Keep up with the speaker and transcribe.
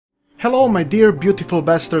Hello my dear beautiful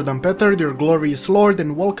bastard, I'm Petard, your glorious lord,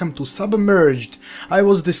 and welcome to Submerged. I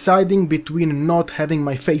was deciding between not having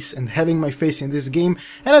my face and having my face in this game,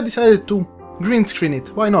 and I decided to green screen it.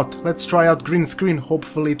 Why not? Let's try out green screen,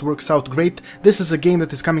 hopefully it works out great. This is a game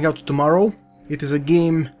that is coming out tomorrow. It is a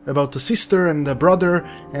game about a sister and a brother,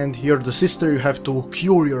 and you're the sister, you have to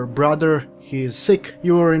cure your brother, he is sick.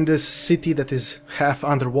 You're in this city that is half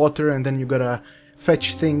underwater, and then you gotta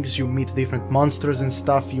fetch things, you meet different monsters and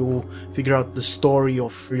stuff, you figure out the story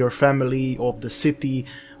of your family, of the city,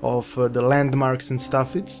 of the landmarks and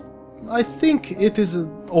stuff. I think it is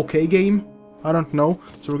an okay game, I don't know,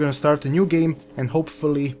 so we're gonna start a new game and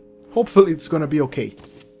hopefully it's gonna be okay.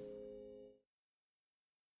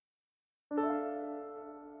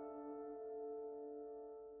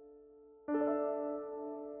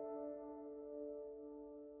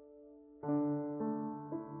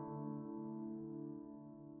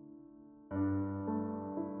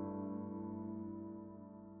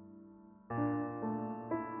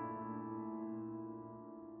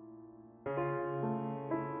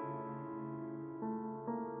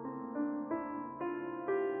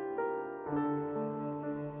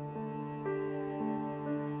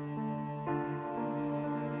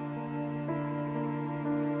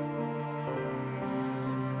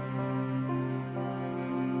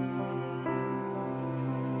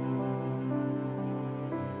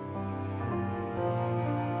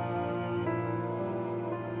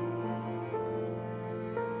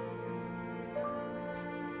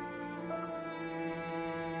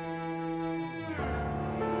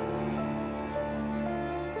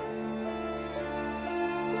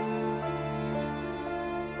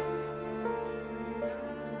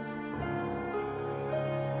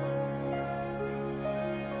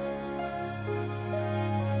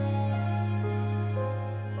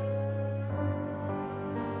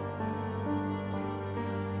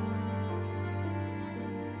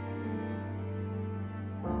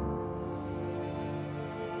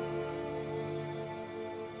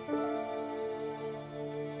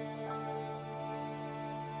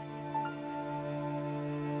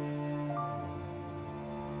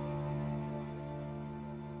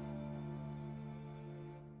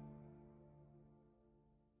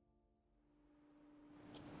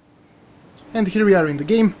 And here we are in the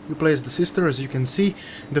game. You play as the sister, as you can see.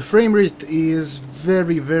 The frame rate is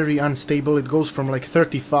very unstable. It goes from like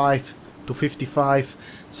 35 to 55,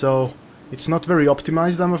 so it's not very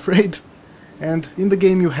optimized, I'm afraid. And in the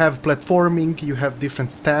game you have platforming, you have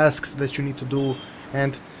different tasks that you need to do,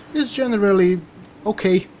 and it's generally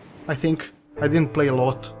okay, I think. I didn't play a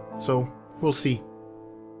lot, so we'll see.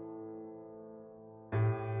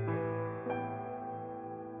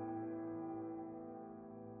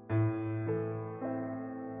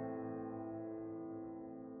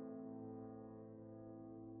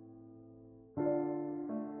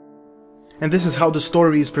 And this is how the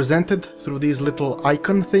story is presented, through these little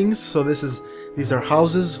icon things. So these are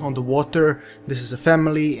houses on the water, this is a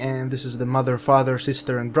family, and this is the mother, father,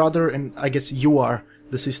 sister and brother, and I guess you are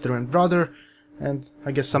the sister and brother, and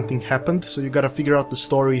I guess something happened, so you gotta figure out the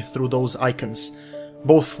story through those icons,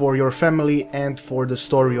 both for your family and for the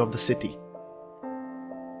story of the city.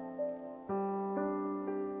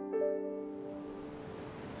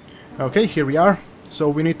 Okay, here we are. So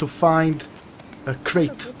we need to find a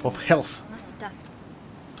crate of health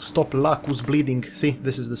to stop Laku's bleeding. See,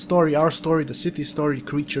 this is the story, our story, the city story,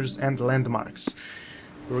 creatures and landmarks. So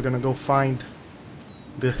we're gonna go find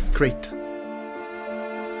the crate.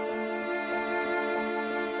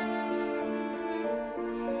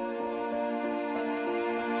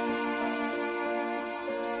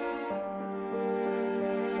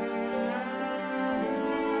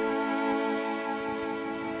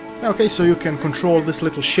 Okay, so you can control this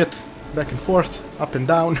little shit back and forth, up and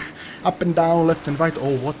down, up and down, left and right.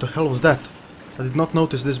 Oh, what the hell was that? I did not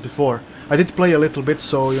notice this before. I did play a little bit,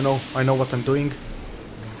 so, you know, I know what I'm doing.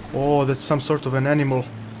 Oh, that's some sort of an animal.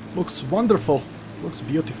 Looks wonderful. Looks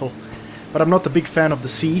beautiful. But I'm not a big fan of the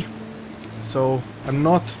sea. So, I'm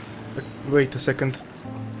not... Wait a second.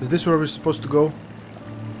 Is this where we're supposed to go?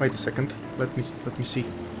 Wait a second. Let me see.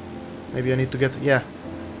 Maybe I need to get... Yeah,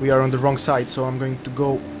 we are on the wrong side, so I'm going to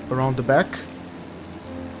go around the back.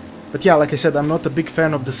 But yeah, like I said, I'm not a big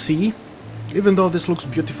fan of the sea, even though this looks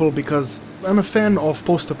beautiful, because I'm a fan of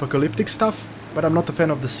post-apocalyptic stuff, but I'm not a fan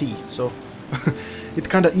of the sea, so it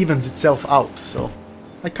kinda evens itself out, so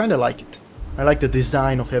I kinda like it. I like the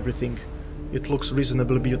design of everything. It looks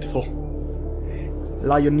reasonably beautiful.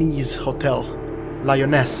 Lyonese Hotel.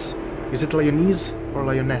 Lioness. Is it Lyonese or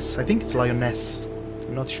Lioness? I think it's Lioness.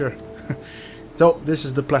 I'm not sure. So this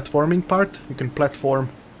is the platforming part. You can platform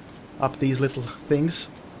up these little things.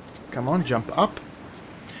 Come on, jump up.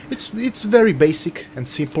 It's very basic and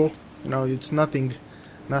simple. You know, it's nothing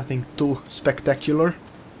too spectacular.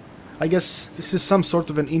 I guess this is some sort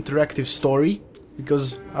of an interactive story,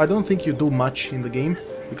 because I don't think you do much in the game,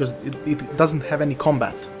 because it doesn't have any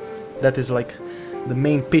combat. That is like the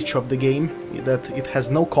main pitch of the game, that it has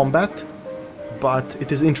no combat, but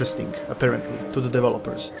it is interesting, apparently, to the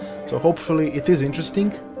developers. So hopefully it is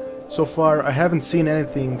interesting. So far I haven't seen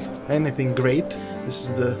anything great. This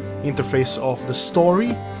is the interface of the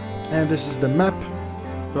story, and this is the map.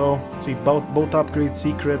 So, see, both upgrade,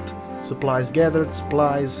 secret, supplies gathered,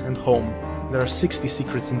 supplies, and home. There are 60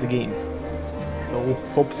 secrets in the game. So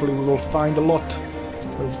hopefully we will find a lot.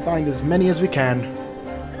 We'll find as many as we can.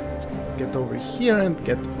 Get over here and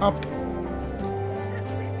get up.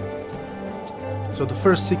 So the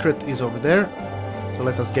first secret is over there. So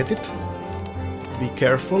let us get it. Be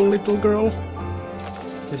careful, little girl.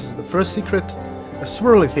 This is the first secret. A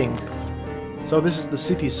swirly thing. So this is the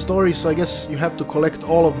city's story, so I guess you have to collect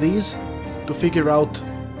all of these to figure out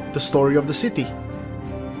the story of the city.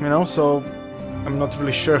 You know, so I'm not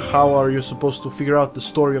really sure how are you supposed to figure out the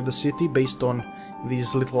story of the city based on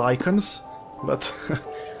these little icons, but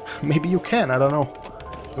maybe you can, I don't know.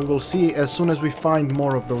 We will see as soon as we find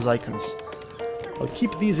more of those icons. I'll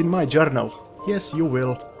keep these in my journal. Yes, you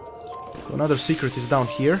will. So another secret is down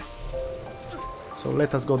here. So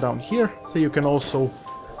let us go down here, so you can also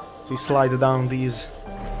slide down these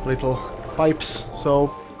little pipes.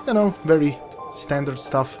 So, you know, very standard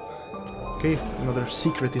stuff. Okay, another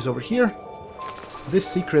secret is over here. This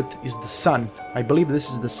secret is the sun. I believe this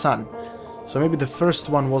is the sun. So maybe the first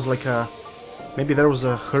one was like a... maybe there was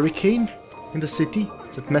a hurricane in the city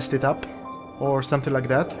that messed it up, or something like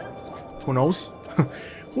that. Who knows?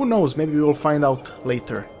 Who knows? Maybe we will find out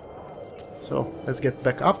later. So, let's get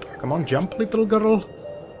back up. Come on, jump, little girl.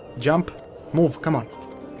 Jump. Move, come on.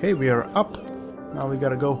 Okay, we are up. Now we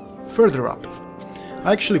gotta go further up.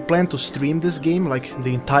 I actually plan to stream this game, like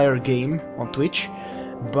the entire game, on Twitch,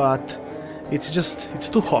 but it's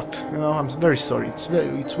too hot. You know, I'm very sorry.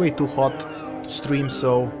 It's way too hot to stream,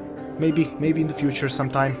 so maybe in the future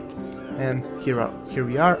sometime. And here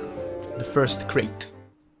we are, the first crate.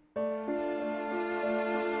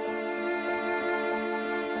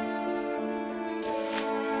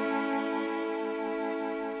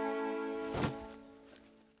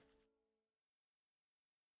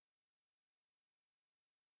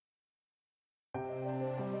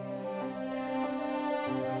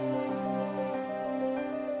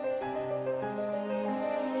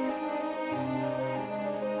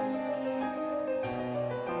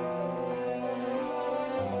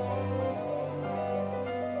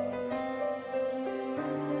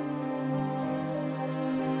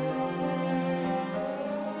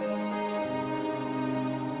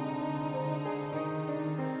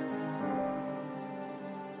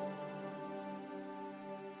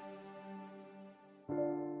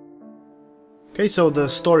 Okay, so the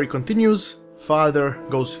story continues. Father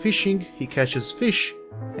goes fishing, he catches fish,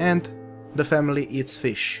 and the family eats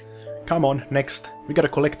fish. Come on, next. We gotta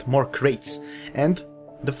collect more crates. And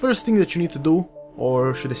the first thing that you need to do,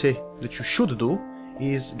 or should I say that you should do,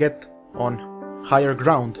 is get on higher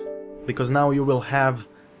ground. Because now you will have...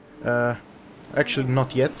 actually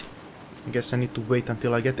not yet. I guess I need to wait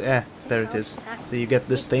until I get... there it is. So you get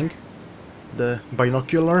this thing. The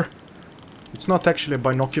binocular. It's not actually a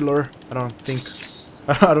binocular, I don't think...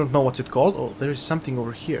 I don't know what's it called. Oh, there is something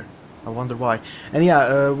over here. I wonder why. And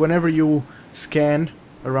yeah, whenever you scan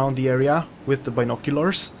around the area with the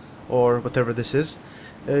binoculars, or whatever this is,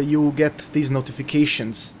 you get these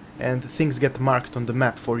notifications, and things get marked on the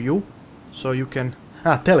map for you. So you can...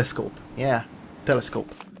 telescope. Yeah,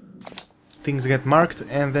 telescope. Things get marked,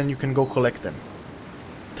 and then you can go collect them.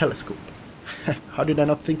 Telescope. How did I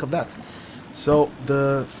not think of that? So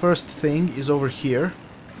the first thing is over here.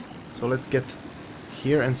 So let's get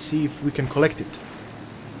here and see if we can collect it.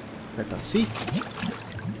 Let us see.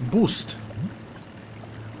 Boost.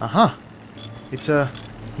 Aha. It's a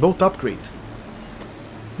boat upgrade.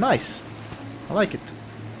 Nice. I like it.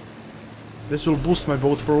 This will boost my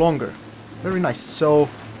boat for longer. Very nice. So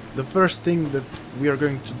the first thing that we are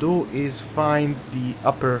going to do is find the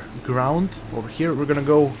upper ground. Over here we're gonna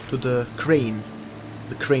go to the crane.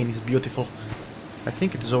 The crane is beautiful. I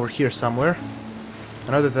think it is over here somewhere.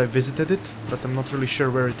 I know that I visited it, but I'm not really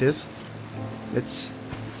sure where it is. Let's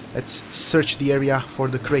search the area for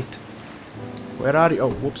the crate. Where are you?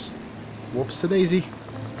 Oh, whoops. Whoops-a-daisy.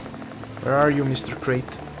 Where are you, Mr.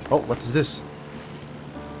 Crate? Oh, what is this?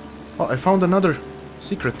 Oh, I found another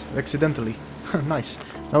secret, accidentally. Nice.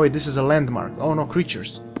 Oh wait, this is a landmark. Oh no,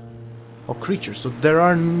 creatures. or creatures. So there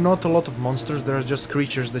are not a lot of monsters, there are just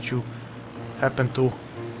creatures that you happen to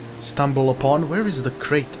stumble upon. Where is the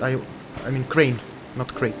crate? I mean crane,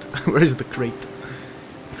 not crate. Where is the crate?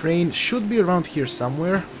 Crane should be around here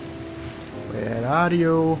somewhere. Where are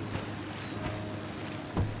you?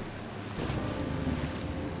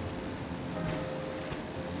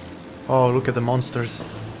 Oh, look at the monsters.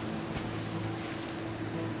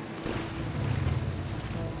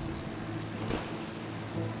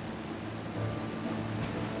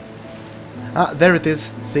 Ah, there it is.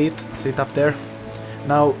 See it? See it up there?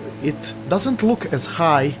 Now, it doesn't look as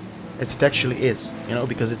high as it actually is, you know,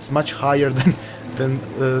 because it's much higher than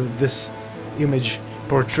this image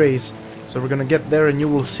portrays. So we're gonna get there and you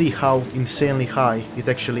will see how insanely high it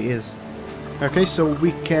actually is. Okay, so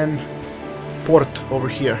we can port over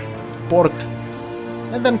here. Port,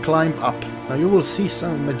 and then climb up. Now you will see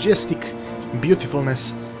some majestic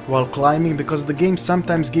beautifulness while climbing, because the game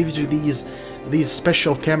sometimes gives you these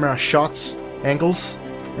special camera shots, angles,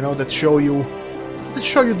 you know, that show you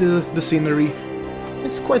the scenery.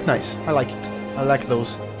 It's quite nice. I like it. I like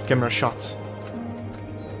those camera shots.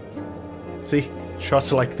 See,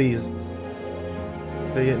 shots like these.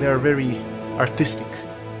 They are very artistic.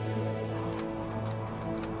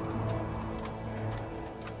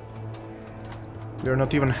 We are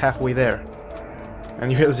not even halfway there.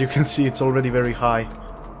 And as you can see, it's already very high.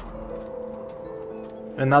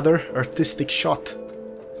 Another artistic shot.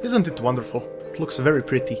 Isn't it wonderful? It looks very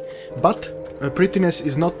pretty. But prettiness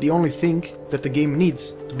is not the only thing that the game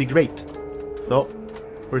needs to be great. So,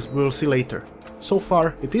 we'll see later. So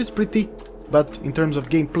far, it is pretty, but in terms of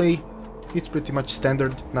gameplay, it's pretty much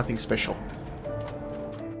standard, nothing special.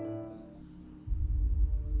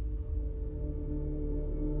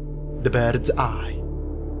 The bird's eye.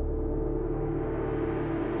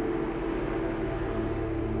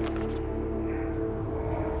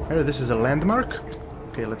 Here, this is a landmark.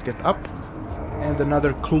 Okay, let's get up. And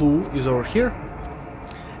another clue is over here.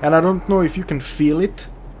 And I don't know if you can feel it,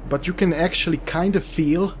 but you can actually kind of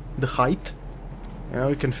feel the height. You know,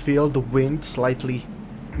 you can feel the wind slightly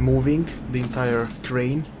moving the entire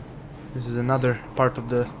crane. This is another part of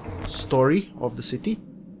the story of the city.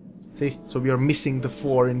 See, so we are missing the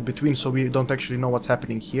floor in between, so we don't actually know what's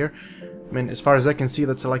happening here. I mean, as far as I can see,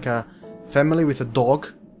 that's like a family with a dog,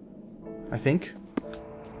 I think.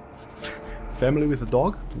 Family with a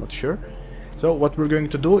dog? I'm not sure. So what we're going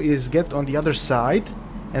to do is get on the other side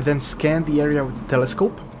and then scan the area with the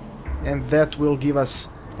telescope, and that will give us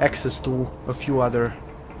access to a few other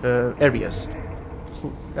areas.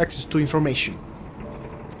 Access to information.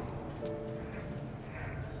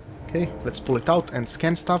 Okay, let's pull it out and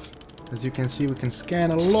scan stuff. As you can see, we can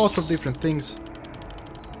scan a lot of different things.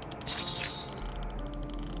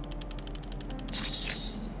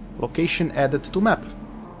 Location added to map.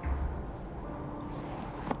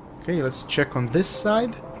 Okay, let's check on this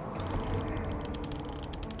side.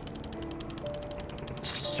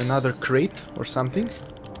 Another crate or something.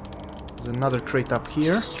 There's another crate up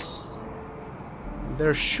here.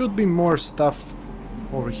 There should be more stuff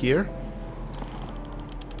over here.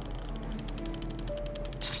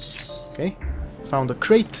 Okay, found a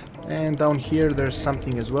crate, and down here there's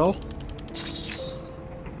something as well.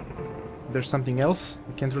 There's something else.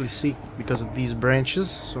 I can't really see because of these branches,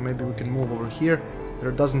 so maybe we can move over here.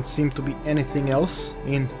 There doesn't seem to be anything else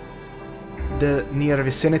in the near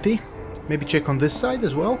vicinity. Maybe check on this side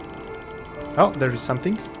as well. Oh, there is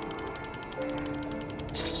something.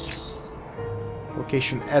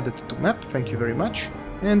 Location added to map, thank you very much.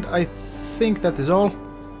 And I think that is all.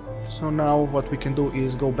 So now what we can do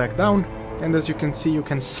is go back down, and as you can see, you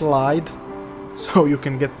can slide, so you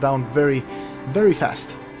can get down very, very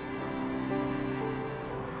fast.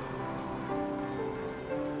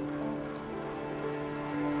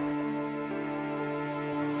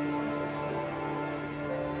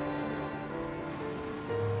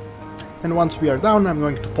 And once we are down, I'm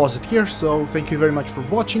going to pause it here, so thank you very much for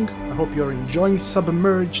watching. I hope you're enjoying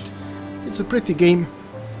Submerged. It's a pretty game,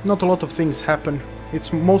 not a lot of things happen.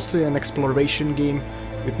 It's mostly an exploration game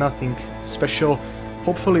with nothing special.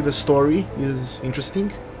 Hopefully the story is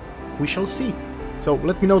interesting. We shall see. So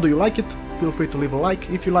let me know, do you like it? Feel free to leave a like.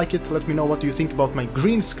 If you like it, let me know what you think about my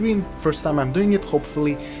green screen. First time I'm doing it,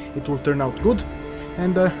 hopefully it will turn out good.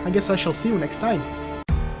 And I guess I shall see you next time.